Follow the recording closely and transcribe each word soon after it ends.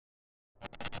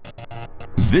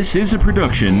This is a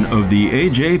production of the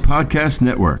AJ Podcast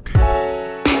Network.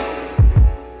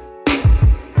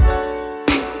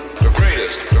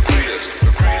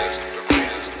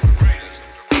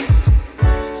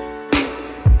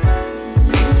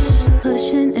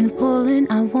 Pushing and pulling,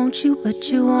 I want you,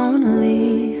 but you won't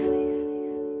leave.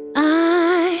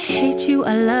 I hate you,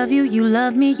 I love you, you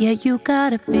love me, yeah, you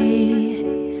gotta be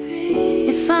free.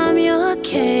 If I'm your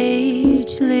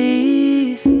cage,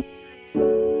 leave.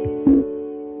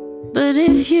 But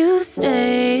if you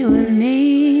stay with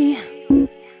me,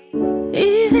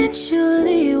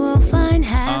 eventually we'll find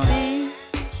happy.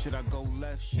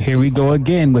 Here we go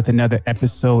again with another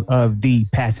episode of the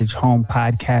Passage Home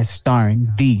Podcast starring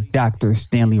the Dr.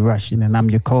 Stanley Rushing, and I'm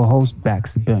your co-host,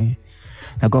 Bax a Billion.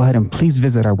 Now go ahead and please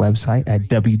visit our website at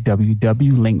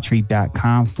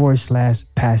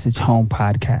www.linktree.com/Passage Home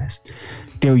Podcast.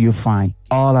 There you'll find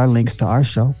all our links to our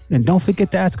show. And don't forget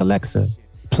to ask Alexa,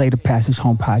 play the Passage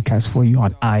Home Podcast for you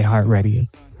on iHeartRadio.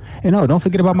 And don't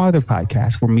forget about my other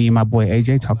podcast where me and my boy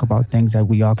AJ talk about things that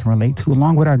we all can relate to,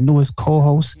 along with our newest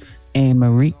co-host, Anne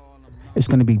Marie. It's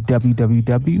going to be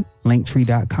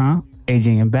www.linktree.com,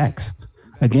 AJ and Bax.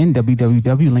 Again,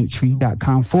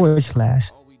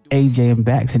 www.linktree.com/AJ and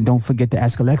Bax. And don't forget to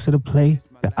ask Alexa to play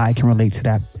the I Can Relate to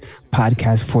That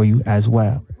podcast for you as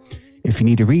well. If you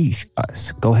need to reach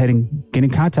us, go ahead and get in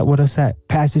contact with us at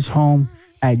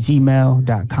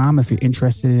passagehome@gmail.com. If you're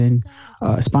interested in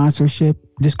sponsorship,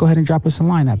 just go ahead and drop us a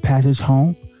line at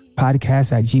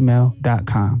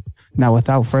passagehomepodcast@gmail.com. Now,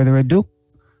 without further ado,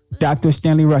 Dr.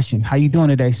 Stanley Rushing, how you doing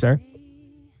today, sir?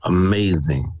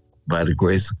 Amazing. By the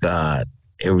grace of God,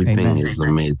 everything Amen. is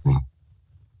amazing.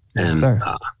 Yes, And sir.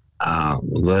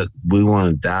 we want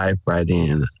to dive right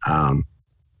in. I'm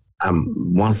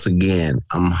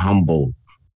humbled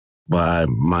by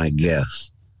my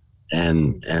guests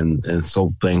and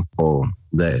so thankful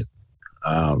that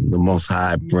the Most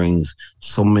High brings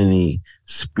so many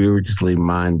spiritually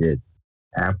minded,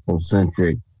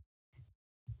 Afrocentric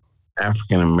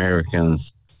African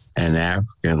Americans and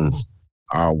Africans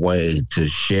our way to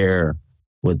share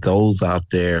with those out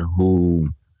there who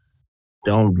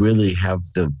don't really have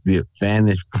the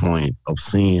vantage point of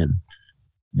seeing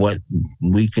what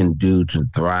we can do to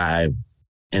thrive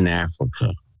in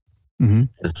Africa. Mm-hmm.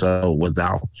 And so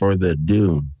without further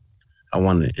ado, I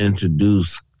want to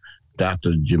introduce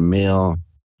Dr. Jamil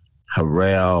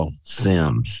Harrell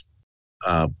Sims,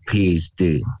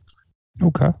 PhD.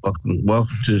 Okay.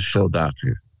 Welcome to the show,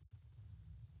 Doctor.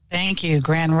 Thank you,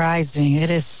 Grand Rising.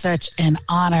 It is such an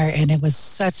honor, and it was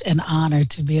such an honor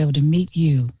to be able to meet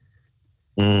you.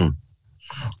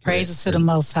 Praises to the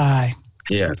Most High.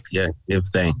 Yeah. Give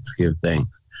thanks.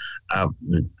 I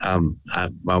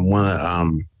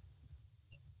want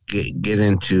to get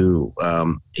into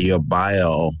your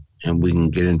bio, and we can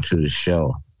get into the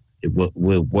show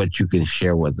with what you can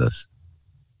share with us.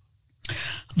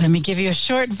 Let me give you a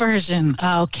short version.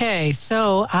 Okay,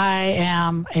 so I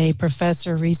am a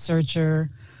professor, researcher.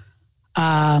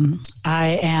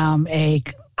 I am a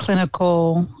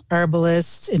clinical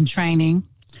herbalist in training.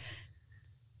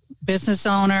 Business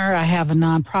owner. I have a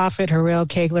nonprofit, Harrell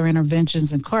Kegler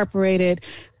Interventions Incorporated,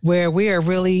 where we are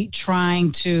really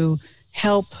trying to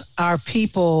help our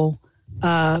people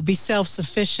be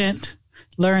self-sufficient,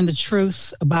 learn the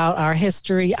truth about our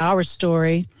history, our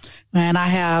story. And I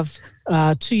have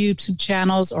 2 YouTube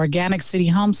channels, Organic City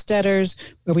Homesteaders,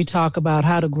 where we talk about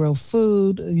how to grow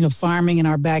food, farming in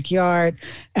our backyard.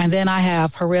 And then I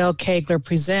have Harrell Kegler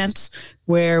Presents,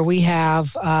 where we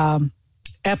have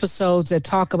episodes that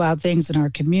talk about things in our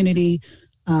community.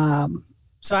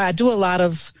 So I do a lot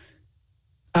of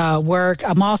work.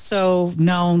 I'm also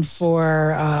known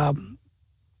for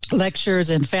lectures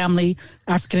in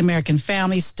African-American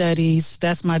family studies.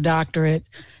 That's my doctorate.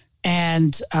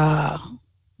 And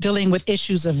dealing with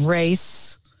issues of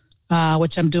race,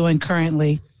 which I'm doing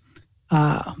currently.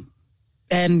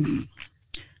 And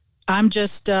I'm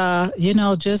just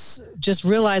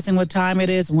realizing what time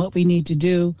it is and what we need to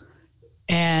do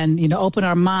and, open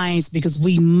our minds because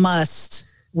we must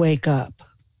wake up.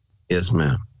 Yes,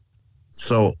 ma'am.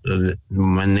 So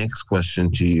my next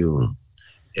question to you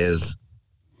is,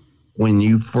 when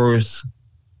you first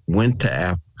went to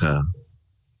Africa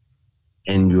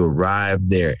and you arrived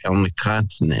there on the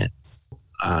continent,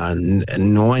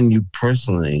 knowing you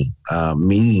personally,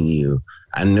 meeting you,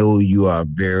 I know you are a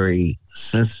very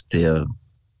sensitive,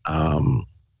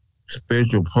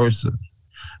 spiritual person.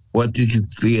 What did you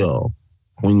feel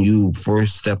when you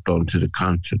first stepped onto the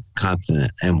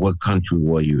continent, and what country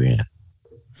were you in?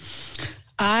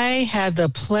 I had the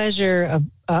pleasure of,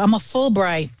 I'm a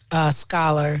Fulbright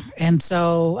scholar, and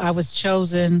so I was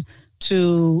chosen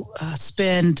to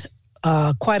spend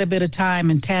quite a bit of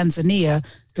time in Tanzania.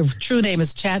 The true name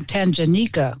is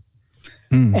Tanganyika.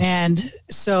 And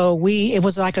so it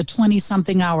was like a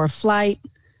 20-something hour flight.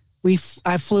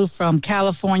 I flew from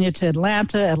California to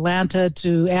Atlanta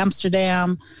to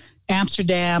Amsterdam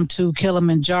to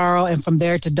Kilimanjaro, and from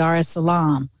there to Dar es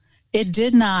Salaam. It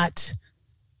did not,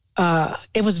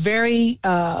 it was very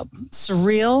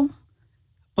surreal,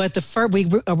 but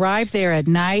we arrived there at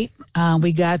night.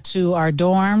 We got to our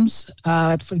dorms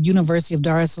at the University of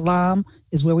Dar es Salaam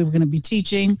is where we were going to be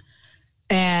teaching.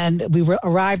 And we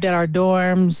arrived at our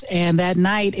dorms, and that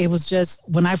night it was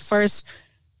just, when I first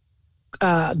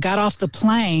got off the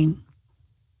plane,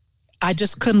 I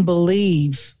just couldn't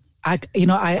believe. I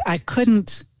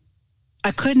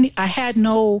had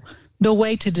no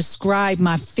way to describe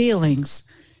my feelings.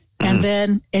 And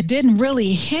then it didn't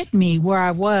really hit me where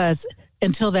I was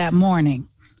until that morning.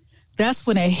 That's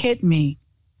when it hit me.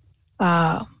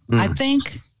 I think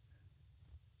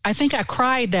I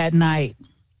cried that night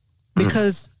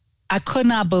because I could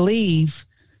not believe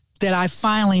that I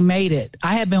finally made it.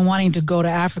 I had been wanting to go to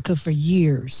Africa for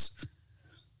years.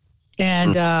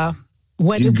 And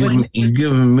you're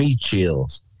giving me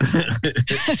chills.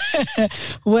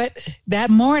 That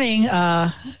morning,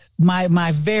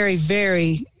 my very,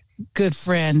 very good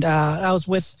friend, I was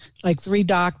with like 3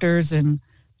 doctors and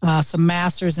some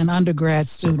masters and undergrad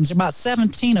students, about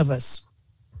 17 of us.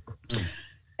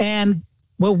 And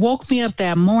what woke me up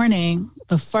that morning,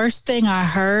 the first thing I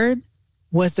heard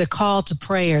was the call to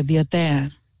prayer, the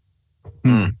Adhan.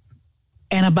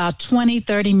 And about 20,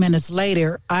 30 minutes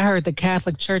later, I heard the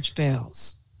Catholic church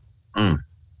bells.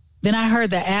 Then I heard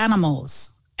the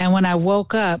animals. And when I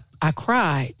woke up, I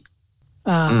cried.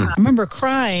 I remember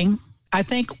crying. I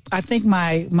think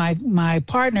my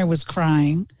partner was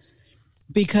crying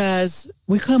because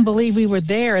we couldn't believe we were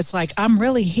there. It's like, I'm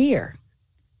really here.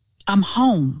 I'm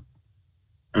home.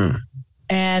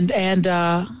 And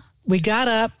we got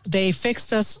up, they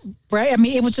fixed us, right? I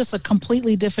mean, it was just a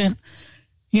completely different,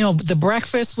 the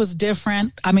breakfast was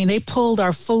different. I mean, they pulled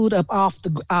our food up out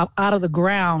of the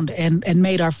ground and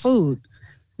made our food.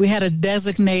 We had a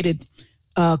designated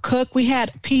cook. We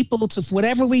had people to,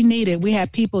 whatever we needed, we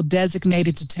had people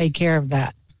designated to take care of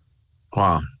that.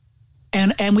 Wow.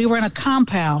 And we were in a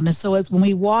compound. And so when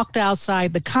we walked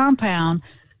outside the compound,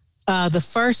 the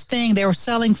first thing, they were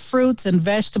selling fruits and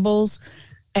vegetables.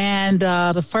 And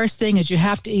the first thing is you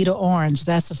have to eat an orange.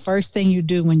 That's the first thing you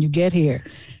do when you get here.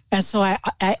 And so I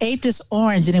ate this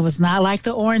orange, and it was not like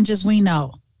the oranges we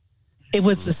know. It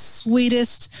was the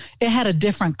sweetest. It had a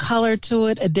different color to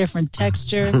it, a different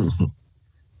texture.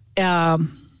 I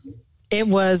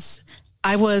was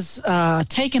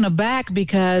taken aback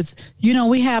because,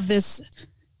 we have this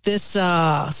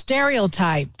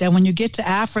stereotype that when you get to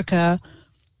Africa,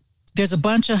 there's a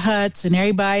bunch of huts and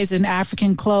everybody's in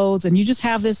African clothes, and you just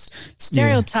have this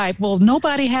stereotype. Yeah. Well,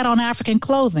 nobody had on African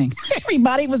clothing.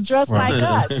 Everybody was dressed like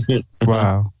us.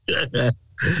 Wow.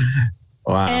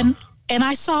 Wow. And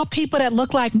I saw people that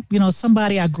looked like,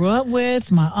 somebody I grew up with,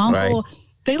 my uncle.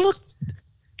 Right.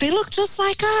 They look just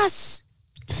like us.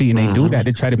 See, and they do that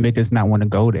to try to make us not want to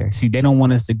go there. See, they don't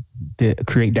want us to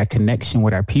create that connection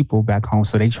with our people back home.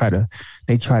 So they try to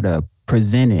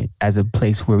present it as a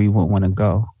place where we wouldn't want to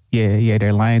go. Yeah,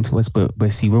 they're lying to us, but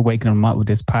see, we're waking them up with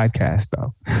this podcast,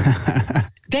 though.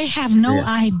 They have no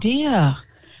idea.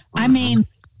 I mean,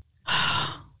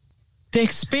 the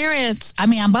experience,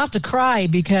 I'm about to cry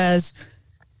because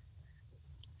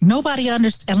nobody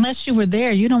understands, unless you were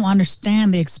there, you don't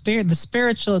understand the experience, the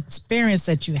spiritual experience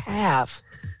that you have.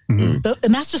 And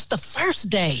that's just the first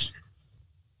day.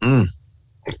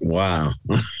 Wow.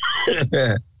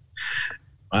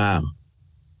 Wow.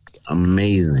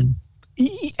 Amazing.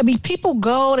 I mean, people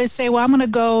go, they say, well, I'm going to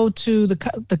go to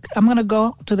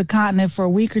the continent for a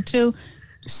week or two.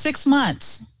 6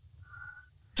 months,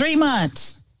 3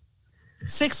 months,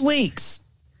 6 weeks.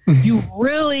 You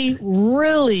really,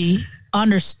 really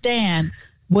understand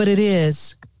what it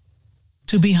is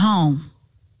to be home.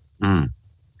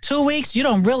 2 weeks, you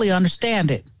don't really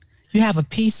understand it. You have a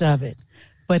piece of it.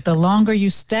 But the longer you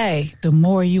stay, the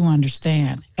more you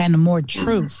understand and the more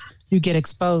truth you get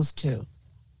exposed to.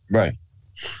 Right.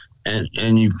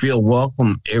 And you feel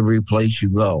welcome every place you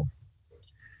go.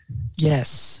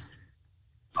 Yes.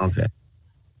 Okay.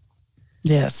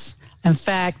 Yes. In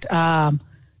fact, I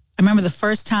remember the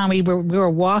first time we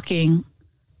were walking,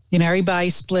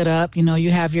 everybody split up, you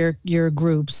have your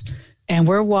groups, and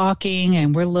we're walking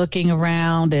and we're looking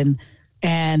around and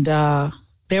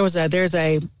there's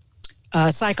a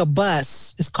it's like a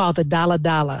bus. It's called the Dala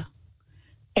Dala.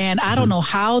 And I don't know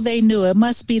how they knew. It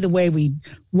must be the way we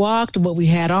walked, what we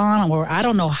had on, or I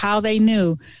don't know how they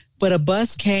knew. But a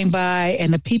bus came by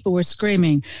and the people were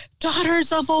screaming,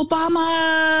 "Daughters of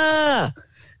Obama!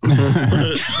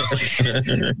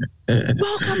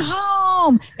 Welcome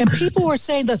home!" And people were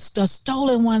saying that the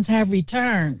stolen ones have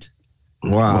returned.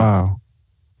 Wow.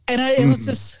 And it was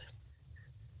just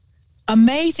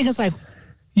amazing. It's like,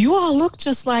 you all look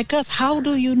just like us. How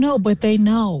do you know? But they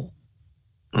know.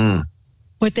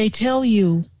 But they tell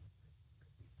you,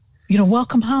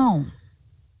 welcome home.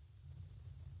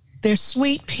 They're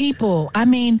sweet people. I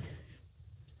mean,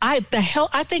 I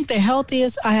think the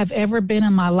healthiest I have ever been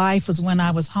in my life was when I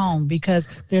was home, because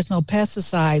there's no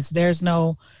pesticides, there's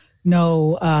no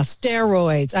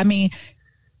steroids. I mean,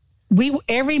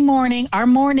 every morning, our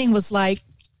morning was like,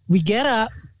 we get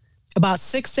up about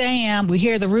 6 a.m., we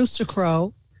hear the rooster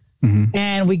crow,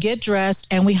 and we get dressed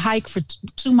and we hike for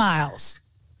 2 miles.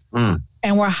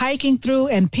 And we're hiking through,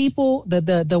 and people,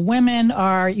 the women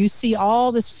are, you see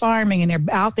all this farming, and they're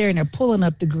out there and they're pulling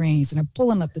up the greens and they're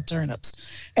pulling up the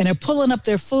turnips and they're pulling up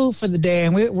their food for the day.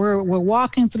 And we're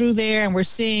walking through there and we're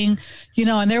seeing,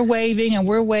 and they're waving and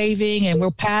we're waving and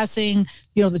we're passing,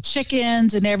 the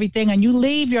chickens and everything. And you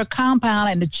leave your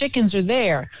compound and the chickens are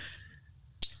there.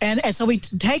 And so we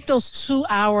take those 2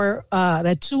 hour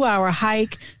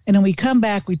hike, and then we come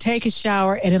back, we take a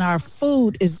shower, and then our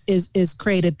food is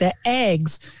created. The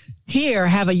eggs here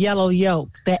have a yellow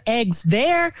yolk. The eggs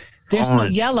there's no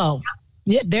yellow.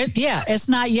 Yeah, it's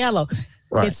not yellow.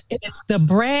 Right. It's the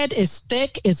bread is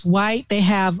thick, it's white. They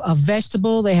have a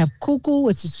vegetable. They have kuku,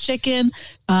 which is chicken.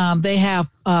 They have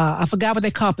I forgot what they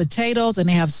call potatoes, and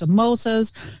they have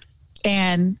samosas,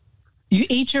 and you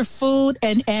eat your food,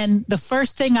 and the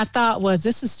first thing I thought was,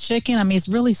 this is chicken. I mean, it's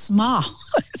really small.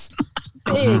 It's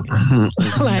not big.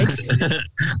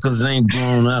 Because it ain't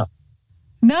blown up.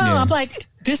 No, yeah. I'm like,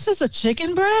 this is a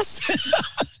chicken breast?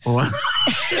 No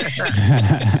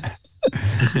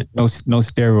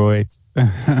steroids.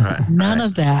 None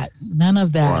of that.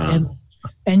 Wow.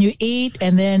 And you eat,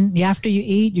 and then after you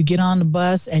eat, you get on the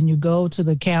bus and you go to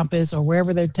the campus or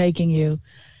wherever they're taking you.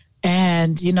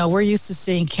 And, we're used to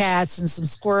seeing cats and some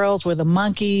squirrels, where the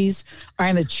monkeys are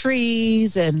in the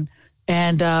trees, and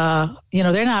they're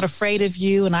not afraid of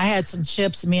you. And I had some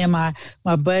chips, me and my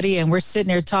buddy, and we're sitting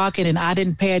there talking, and I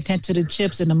didn't pay attention to the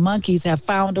chips, and the monkeys have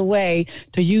found a way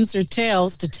to use their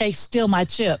tails to steal my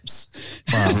chips.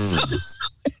 Wow.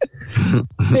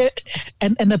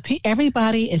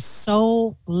 Everybody is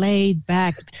so laid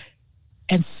back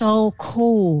and so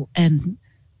cool, and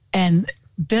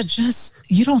they're just,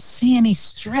 you don't see any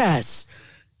stress,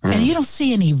 and you don't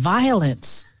see any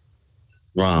violence.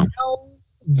 Wow. No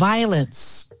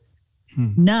violence.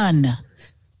 None.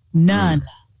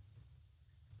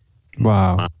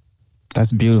 Wow.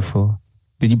 That's beautiful.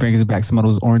 Did you bring us back some of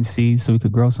those orange seeds so we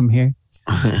could grow some here?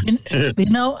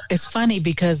 It's funny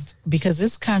because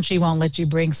this country won't let you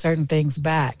bring certain things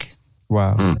back.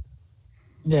 Wow.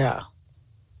 Yeah.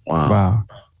 Wow.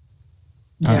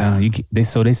 Yeah.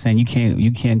 They're saying you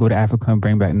can't go to Africa and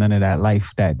bring back none of that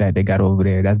life that they got over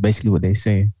there. That's basically what they're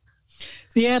saying.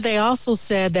 Yeah, they also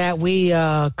said that we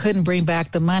couldn't bring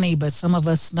back the money, but some of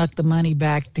us snuck the money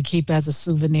back to keep as a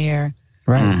souvenir.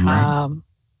 Right.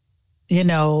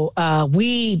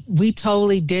 We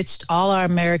totally ditched all our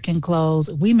American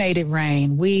clothes. We made it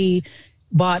rain. We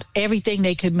bought everything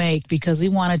they could make because we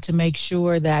wanted to make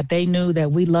sure that they knew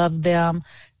that we loved them,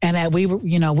 and that we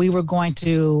were going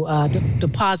to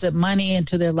deposit money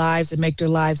into their lives and make their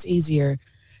lives easier.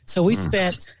 So we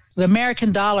spent, the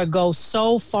American dollar goes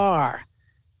so far.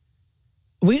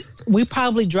 We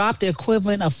probably dropped the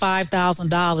equivalent of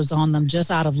 $5,000 on them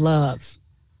just out of love.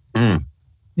 Wow.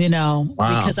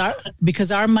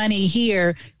 because our money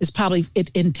here is probably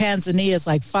in Tanzania is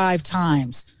like 5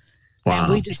 times. Wow.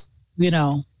 And we just, we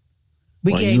gave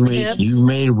tips. You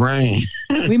made it rain.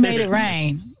 We made it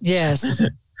rain. Yes.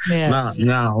 Yes.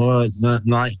 Not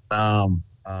like one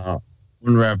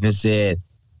rapper said,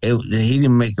 he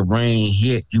didn't make it rain.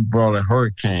 He brought a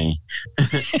hurricane.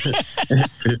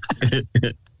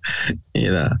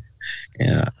 Yeah.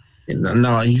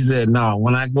 No, he said, no,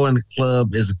 when I go in the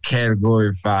club, it's a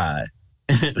category 5.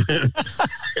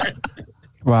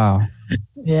 Wow.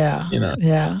 Yeah.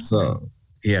 Yeah. So,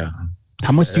 yeah.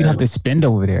 How much do you have to spend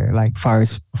over there? Like, far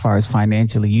as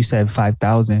financially, you said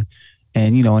 5,000,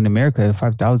 and in America,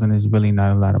 5,000 is really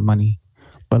not a lot of money.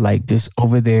 But like, just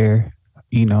over there,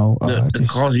 the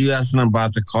cost. You asked them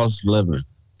about the cost of living.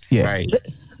 Yeah. Right.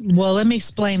 Well, let me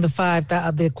explain the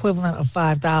equivalent of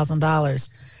 $5,000.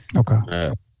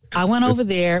 Okay. I went over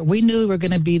there. We knew we were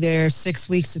going to be there 6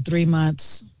 weeks to 3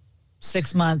 months,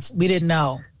 6 months. We didn't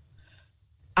know.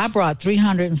 I brought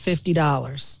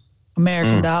 $350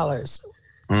 American dollars.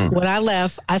 When I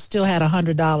left, I still had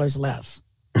 $100 left.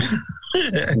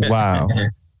 Wow.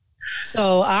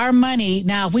 So our money,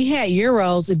 now if we had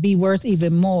euros, it'd be worth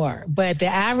even more. But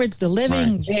the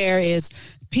living there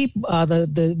is people,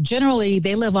 generally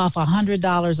they live off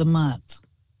 $100 a month.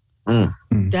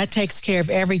 That takes care of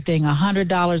everything,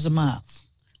 $100 a month.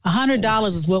 $100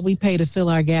 is what we pay to fill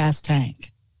our gas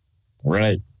tank.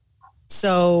 Right.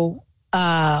 So,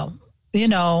 our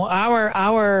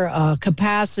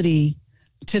capacity,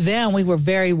 to them, we were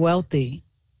very wealthy.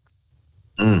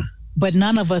 But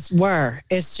none of us were.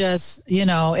 It's just,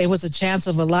 it was a chance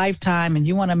of a lifetime, and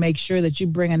you want to make sure that you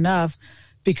bring enough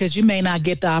because you may not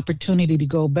get the opportunity to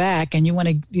go back, and you want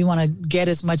to get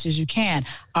as much as you can.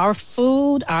 Our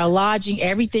food, our lodging,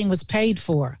 everything was paid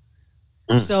for.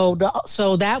 So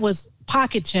that was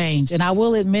pocket change. And I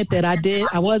will admit that I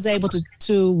was able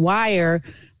to wire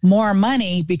more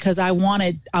money because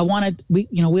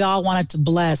we all wanted to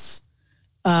bless,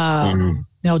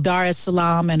 Dar es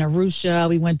Salaam and Arusha.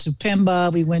 We went to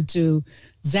Pemba. We went to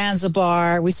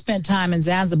Zanzibar. We spent time in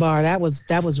Zanzibar. That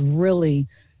was really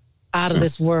out of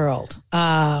this world.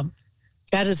 That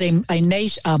is a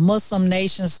Muslim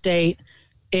nation state.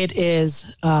 It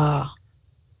is,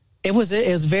 it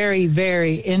was very,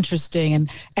 very interesting.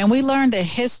 And we learned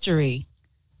the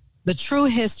true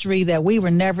history that we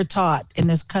were never taught in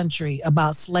this country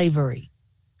about slavery.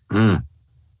 And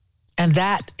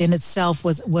that in itself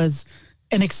was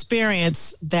an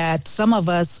experience that some of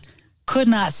us could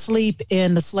not sleep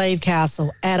in the slave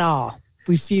castle at all.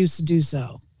 Refused to do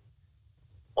so.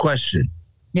 Question.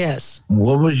 Yes.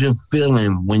 What was your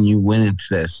feeling when you went into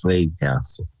that slave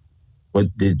castle?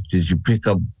 What did you pick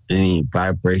up any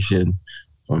vibration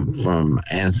from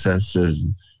ancestors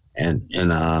and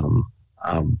the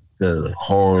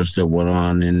horrors that went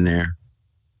on in there?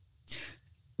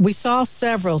 We saw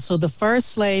several. So the first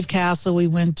slave castle we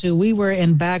went to, we were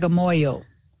in Bagamoyo.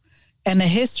 And the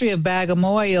history of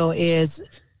Bagamoyo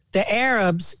is the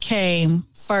Arabs came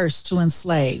first to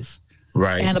enslave.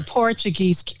 Right. And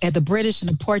the British and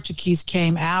the Portuguese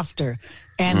came after.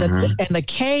 And the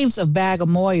caves of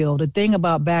Bagamoyo, the thing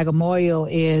about Bagamoyo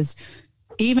is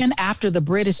even after the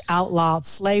British outlawed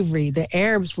slavery, the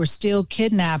Arabs were still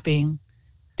kidnapping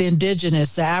the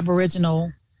indigenous, the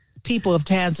Aboriginal people of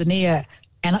Tanzania,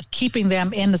 and keeping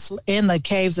them in the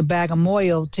caves of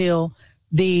Bagamoyo till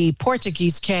the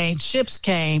Portuguese ships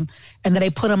came, and then they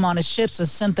put them on the ships and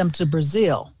sent them to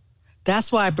Brazil.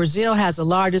 That's why Brazil has the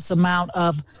largest amount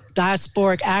of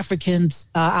diasporic Africans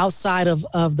outside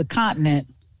of the continent.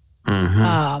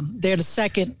 They're the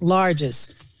second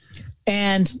largest.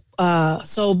 And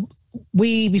so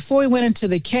before we went into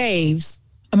the caves,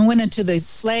 went into the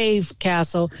slave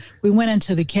castle, we went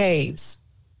into the caves.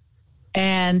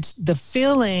 And it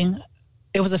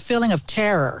was a feeling of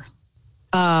terror.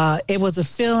 It was a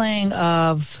feeling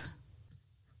of,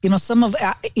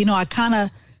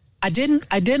 I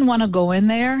didn't want to go in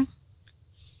there,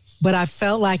 but I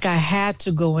felt like I had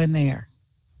to go in there.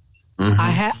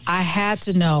 I had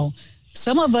to know.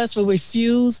 Some of us will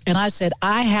refuse, and I said,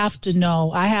 I have to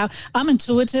know. I'm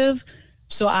intuitive,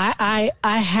 so I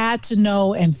had to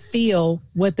know and feel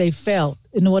what they felt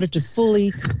in order to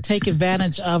fully take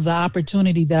advantage of the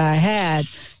opportunity that I had.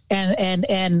 And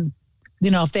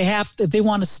if they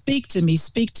want to speak to me.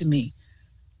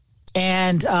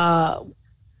 And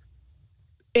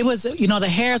it was, the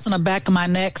hairs on the back of my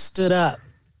neck stood up.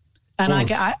 And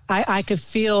I could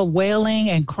feel wailing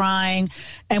and crying.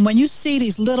 And when you see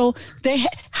these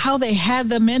how they had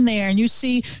them in there, and you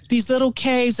see these little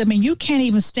caves, you can't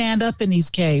even stand up in these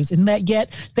caves. And that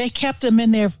yet they kept them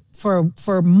in there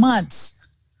for months.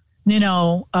 We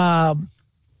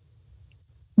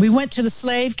went to the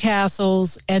slave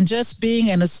castles, and just being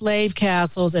in the slave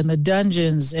castles and the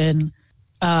dungeons, and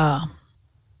I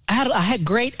had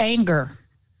great anger.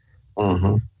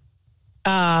 The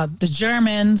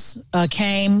Germans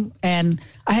came, and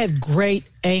I had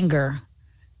great anger.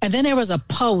 And then there was a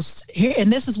post here,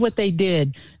 and this is what they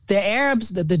did. The Arabs,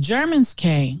 the Germans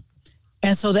came,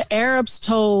 and so the Arabs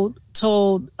told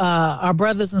our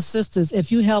brothers and sisters,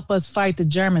 if you help us fight the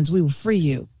Germans, we will free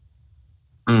you.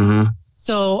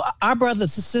 So our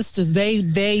brothers and sisters,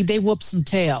 they whooped some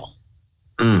tail.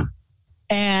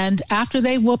 And after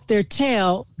they whooped their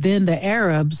tail, then the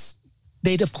Arabs,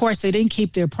 they didn't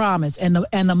keep their promise. And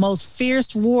the most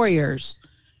fierce warriors,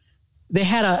 they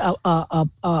had a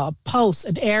post,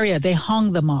 an area, they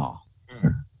hung them all.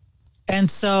 And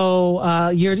So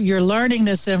you're learning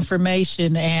this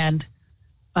information, and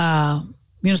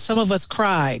some of us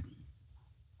cried.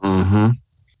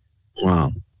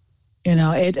 Wow.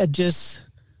 It just,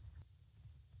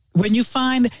 When you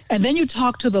find, and then you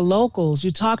talk to the locals,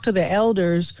 you talk to the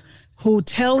elders who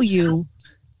tell you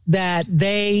that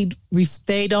they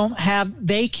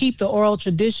keep the oral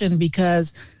tradition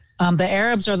because the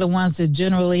Arabs are the ones that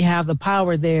generally have the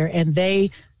power there, and they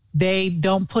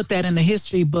don't put that in the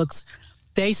history books.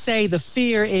 They say the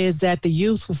fear is that the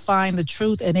youth will find the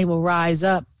truth and they will rise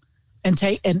up and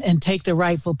take the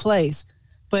rightful place.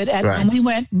 But when we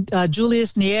went,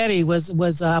 Julius Nyerere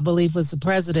was I believe was the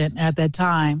president at that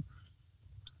time.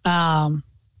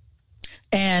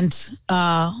 And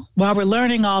while we're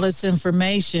learning all this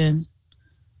information,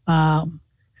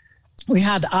 we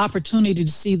had the opportunity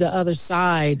to see the other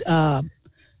side.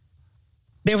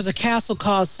 There was a castle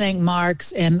called St.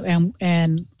 Mark's,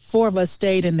 and 4 of us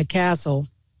stayed in the castle,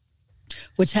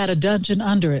 which had a dungeon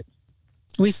under it.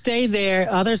 We stayed there.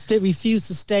 Others did refuse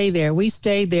to stay there. We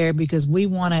stayed there because we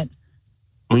wanted.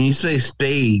 When you say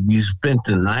stayed, you spent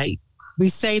the night? We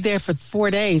stayed there for 4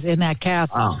 days in that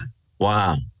castle.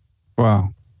 Wow.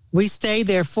 We stayed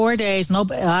there 4 days.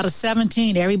 Nobody, out of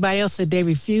 17, everybody else said they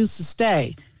refused to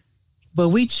stay. But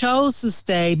we chose to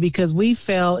stay because we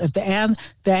felt if the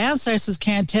ancestors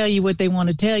can't tell you what they want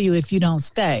to tell you if you don't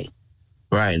stay.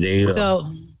 Right. There you go.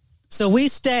 So we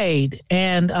stayed,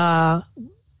 and I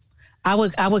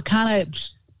would kind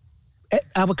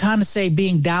of say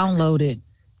being downloaded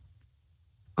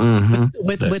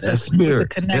with the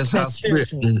spirit. That's how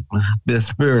the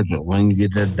spiritual when you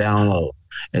get that download.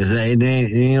 It's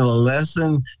a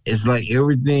lesson. It's like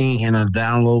everything in a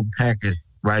download package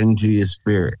right into your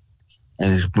spirit,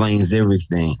 and explains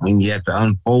everything. When you have to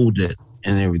unfold it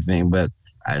and everything, but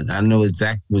I know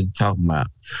exactly what you're talking about.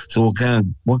 So what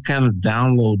kind of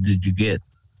download did you get?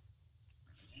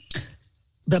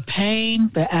 The pain,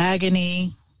 the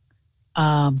agony.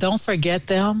 Don't forget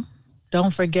them.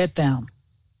 Don't forget them.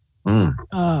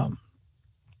 A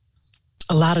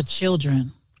lot of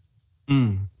children.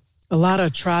 A lot of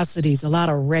atrocities. A lot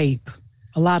of rape.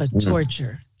 A lot of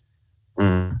torture.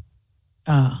 Don't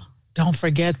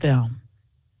forget them.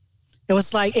 It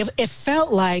was like it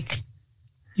felt like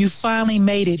you finally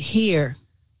made it here.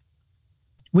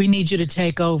 We need you to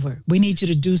take over. We need you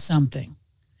to do something.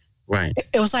 Right.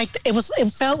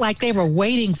 It felt like they were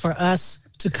waiting for us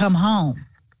to come home.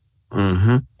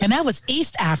 And that was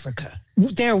East Africa.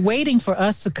 They're waiting for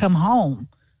us to come home.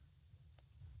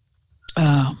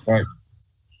 Right.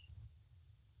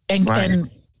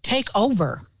 And take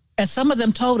over. And some of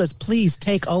them told us, please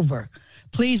take over.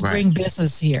 Please bring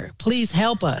business here. Please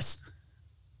help us.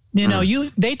 You know,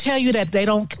 they tell you that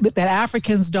that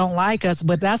Africans don't like us,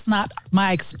 but that's not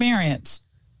my experience.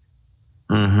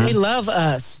 They love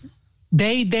us.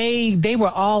 They were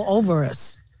all over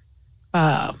us.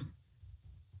 I've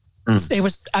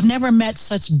never met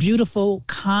such beautiful,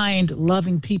 kind,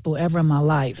 loving people ever in my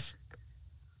life.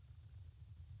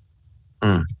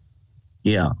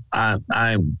 Yeah,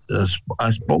 I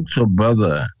spoke to a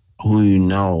brother who you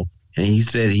know, and he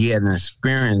said he had an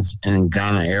experience in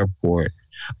Ghana airport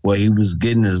where he was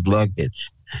getting his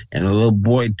luggage, and a little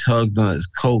boy tugged on his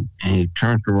coat, and he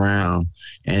turned around,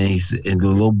 and the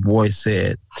little boy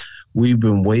said, "We've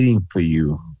been waiting for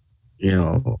you,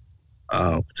 to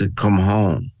come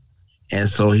home." And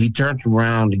so he turned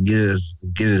around to get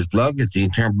his luggage. He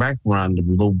turned back around, the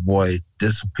little boy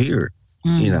disappeared.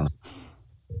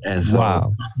 And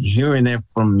so hearing that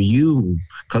from you,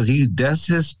 because that's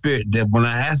his spirit. That when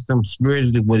I asked him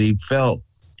spiritually what he felt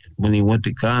when he went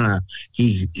to Ghana,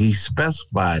 he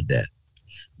specified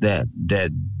that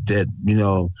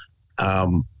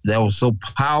was so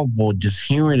powerful just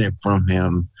hearing it from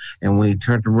him. And when he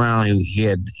turned around, he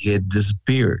had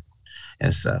disappeared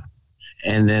and stuff.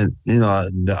 And then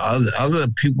the other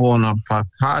people on our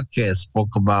podcast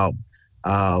spoke about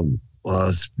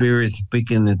spirit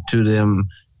speaking to them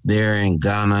there in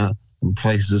Ghana and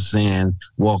places saying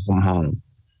welcome home,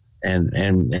 and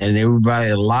everybody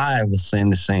alive was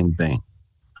saying the same thing.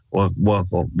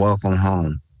 Welcome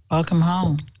home. Welcome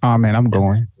home. Oh man, I'm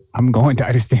going to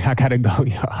understand. I gotta go,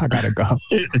 yo. I gotta go.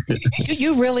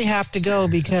 You really have to go,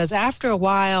 because after a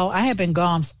while, I had been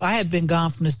gone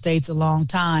from the States a long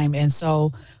time, and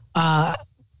so the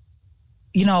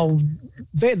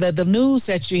news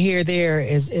that you hear there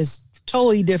is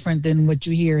totally different than what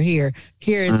you hear here.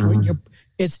 Here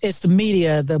it's the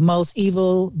media, the most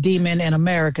evil demon in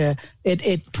America.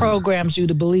 It programs you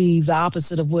to believe the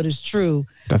opposite of what is true.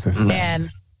 That's a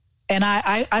fact. And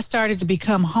I started to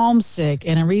become homesick.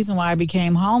 And the reason why I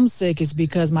became homesick is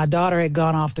because my daughter had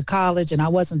gone off to college and I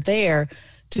wasn't there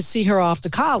to see her off to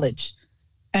college.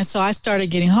 And so I started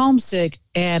getting homesick,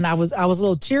 and I was a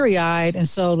little teary-eyed. And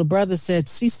so the brother said,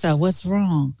 "Sista, what's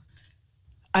wrong?"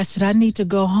 I said, "I need to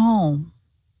go home."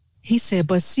 He said,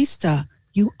 but sister,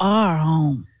 you are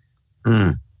home.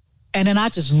 Mm. And then I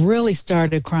just really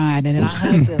started crying. And then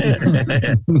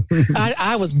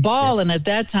I was bawling at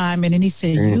that time. And then he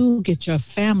said, you get your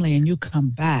family and you come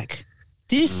back.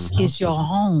 This is your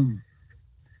home.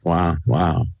 Wow.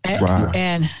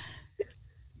 And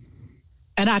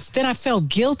I felt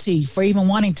guilty for even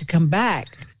wanting to come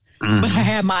back. But I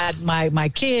had my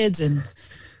kids and,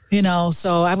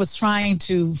 so I was trying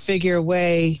to figure a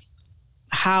way,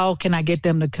 how can I get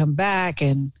them to come back?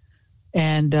 And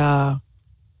they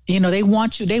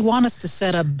want us to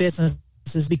set up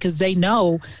businesses because they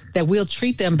know that we'll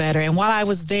treat them better. And while I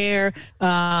was there,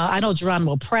 I know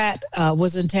Geronimo Pratt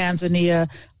was in Tanzania.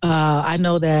 I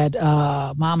know that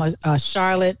Mama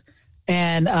Charlotte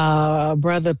and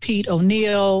Brother Pete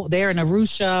O'Neill, they're in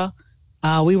Arusha.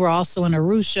 We were also in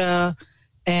Arusha.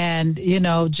 And, there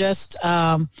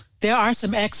are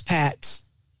some expats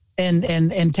in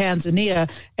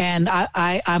Tanzania. And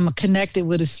I'm connected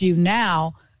with a few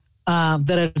now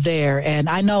that are there. And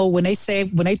I know when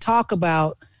they talk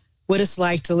about what it's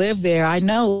like to live there, I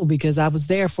know because I was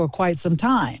there for quite some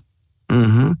time.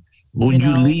 Mm-hmm. Well,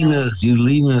 you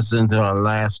lead us into our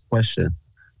last question.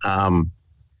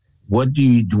 What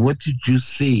did you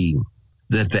see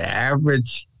that the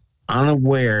average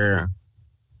unaware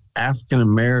African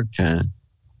American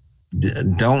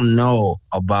don't know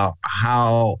about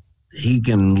how he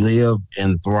can live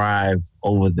and thrive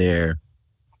over there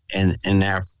in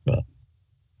Africa?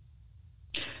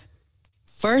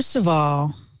 First of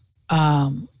all,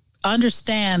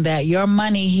 understand that your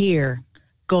money here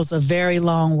goes a very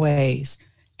long ways.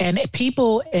 And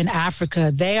people in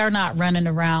Africa, they are not running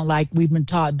around like we've been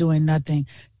taught doing nothing.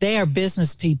 They are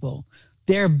business people.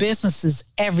 There are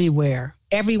businesses everywhere.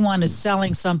 Everyone is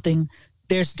selling something.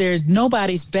 There's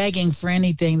nobody's begging for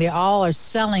anything. They all are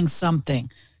selling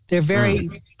something. They're very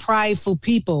prideful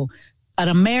people. An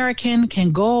American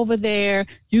can go over there.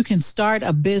 You can start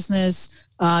a business.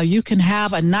 You can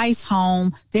have a nice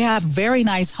home. They have very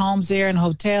nice homes there and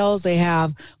hotels. They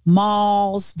have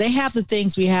malls. They have the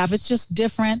things we have. It's just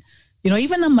different.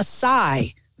 Even the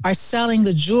Maasai are selling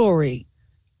the jewelry.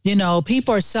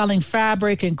 People are selling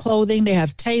fabric and clothing. They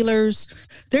have tailors.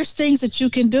 There's things that you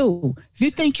can do. If you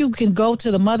think you can go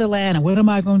to the motherland and what am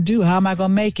I going to do? How am I going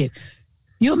to make it?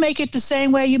 You'll make it the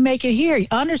same way you make it here.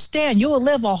 Understand, you will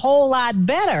live a whole lot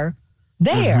better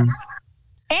there.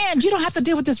 And you don't have to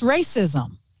deal with this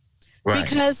racism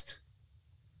because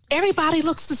everybody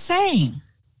looks the same.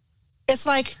 It's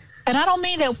like, and I don't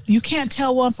mean that you can't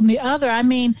tell one from the other. I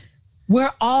mean,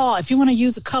 we're all, if you want to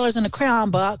use the colors in the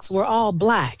crayon box, we're all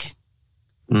Black,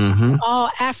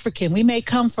 all African. We may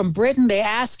come from Britain. They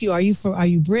ask you, are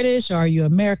you British or are you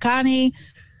Americani?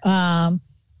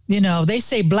 They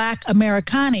say Black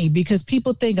Americani because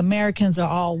people think Americans are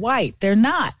all white. They're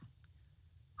not.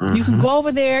 You can go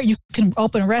over there. You can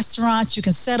open restaurants. You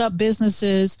can set up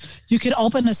businesses. You can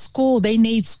open a school. They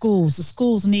need schools. The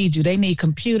schools need you. They need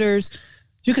computers.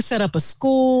 You can set up a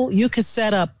school. You can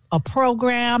set up a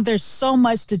program. There's so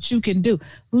much that you can do.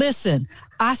 Listen,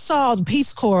 I saw the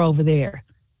Peace Corps over there.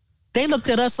 They looked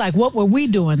at us like, what were we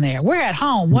doing there? We're at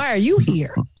home. Why are you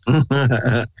here? All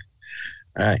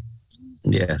right.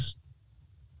 Yes.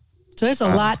 So there's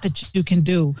a lot that you can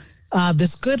do.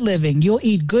 This good living, you'll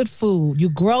eat good food. You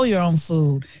grow your own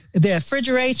food. The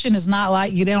refrigeration is not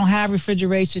like they don't have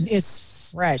refrigeration.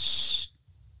 It's fresh.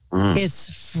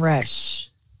 It's fresh.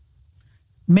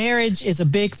 Marriage is a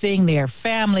big thing there.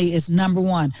 Family is number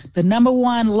one. The number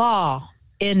one law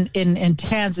in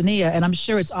Tanzania, and I'm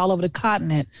sure it's all over the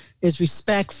continent, is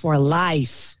respect for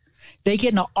life. They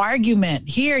get in an argument.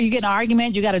 Here, you get an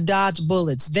argument, you got to dodge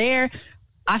bullets. There,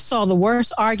 I saw the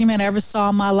worst argument I ever saw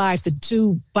in my life. The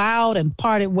two bowed and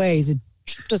parted ways. It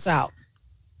tripped us out.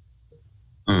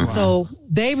 So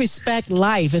they respect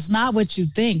life. It's not what you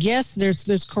think. Yes,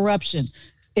 there's corruption.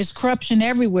 It's corruption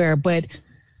everywhere, but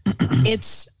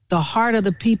it's the heart of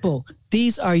the people.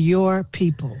 These are your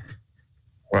people.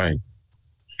 Right.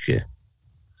 Yeah.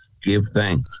 Give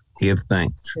thanks. Give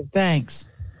thanks. Give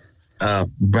thanks.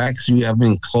 Brax, you have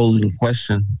any closing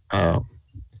question?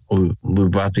 We're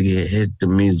about to hit the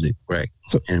music, right?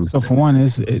 So for one,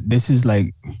 this is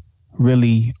like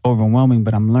really overwhelming,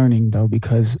 but I'm learning though,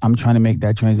 because I'm trying to make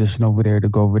that transition over there to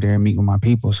go over there and meet with my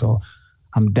people. So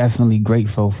I'm definitely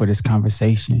grateful for this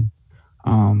conversation.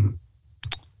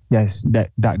 Yes,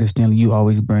 that Dr. Stanley, you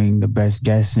always bring the best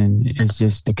guests, and it's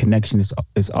just the connection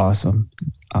is awesome.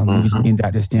 Me and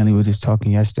Dr. Stanley were just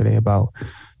talking yesterday about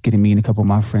getting me and a couple of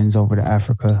my friends over to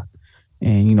Africa.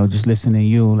 And, just listening to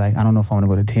you, like, I don't know if I want to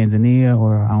go to Tanzania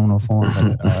or I don't know if I want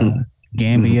to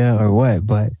Gambia or what,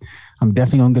 but I'm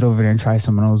definitely gonna get over there and try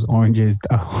some of those oranges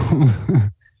though.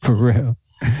 For real.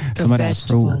 Some of that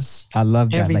fruit. I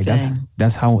love that. Everything. Like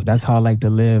that's how I like to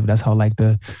live. That's how I like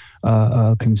to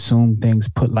consume things,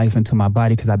 put life into my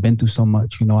body, because I've been through so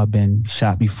much. You know, I've been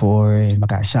shot before, and I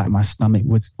got shot in my stomach,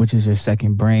 which is your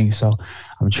second brain. So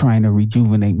I'm trying to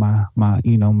rejuvenate my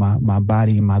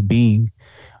body and my being.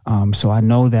 So I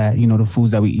know that, you know, the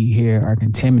foods that we eat here are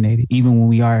contaminated. Even when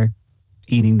we are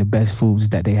eating the best foods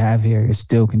that they have here, it's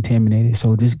still contaminated.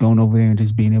 So just going over there and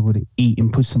just being able to eat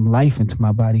and put some life into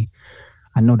my body,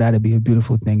 I know that'd be a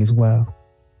beautiful thing as well.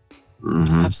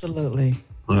 Mm-hmm. Absolutely.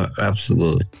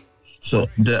 Absolutely. So,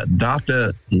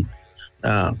 Dr.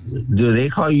 Do they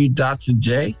call you Dr.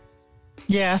 J?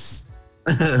 Yes.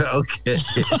 Okay.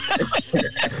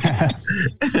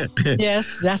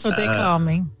 Yes, that's what they call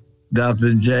me.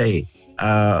 Dr. J,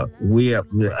 we,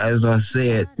 as I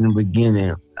said in the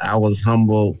beginning, I was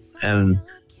humble, and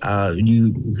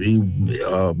you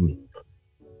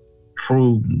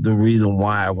proved the reason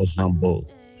why I was humble.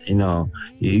 You know,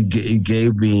 you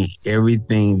gave me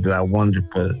everything that I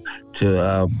wanted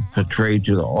to portray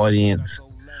to the audience.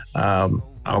 I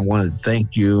want to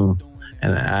thank you,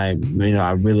 and I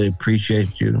really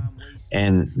appreciate you,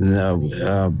 and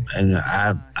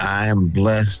I am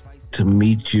blessed to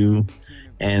meet you,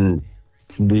 and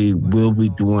we will be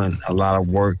doing a lot of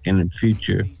work in the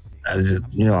future.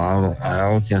 All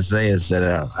I can say is that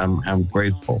I'm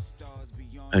grateful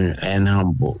and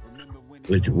humble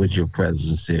with your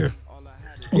presence here.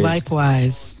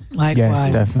 Likewise.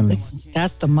 Yes, definitely.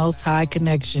 That's the most high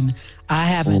connection.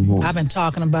 I've been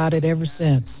talking about it ever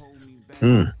since.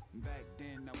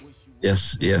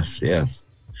 Yes.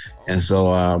 And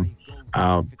so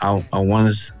I want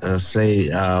to say,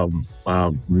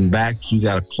 Max, you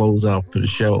got to close out for the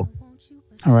show.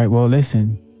 All right. Well,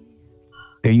 listen,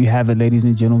 there you have it, ladies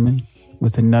and gentlemen,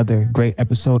 with another great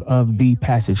episode of the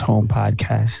Passage Home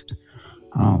podcast.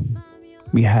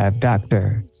 We have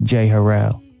Dr. J.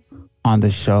 Harrell on the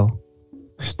show,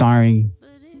 starring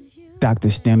Dr.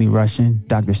 Stanley Russian.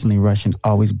 Dr. Stanley Russian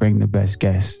always bring the best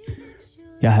guests.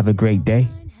 Y'all have a great day,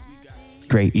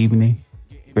 great evening,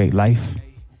 great life,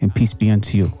 and peace be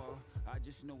unto you.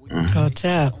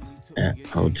 Hotep.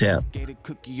 Hotep.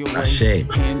 Ashe.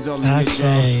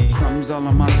 Crumbs all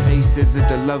on my face. Is it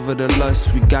the love or the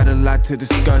lust? We got a lot to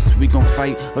discuss. We gon'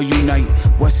 fight or unite.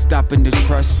 What's stopping the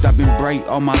trust? I've been bright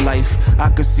all my life. I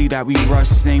could see that we rush.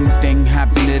 Same thing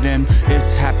happened to them.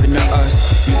 It's happened to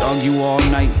us. We argue all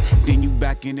night. Then you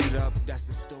backing it up. That's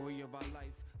the story of our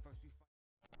life.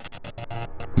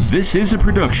 This is a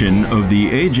production of the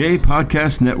AJ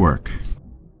Podcast Network.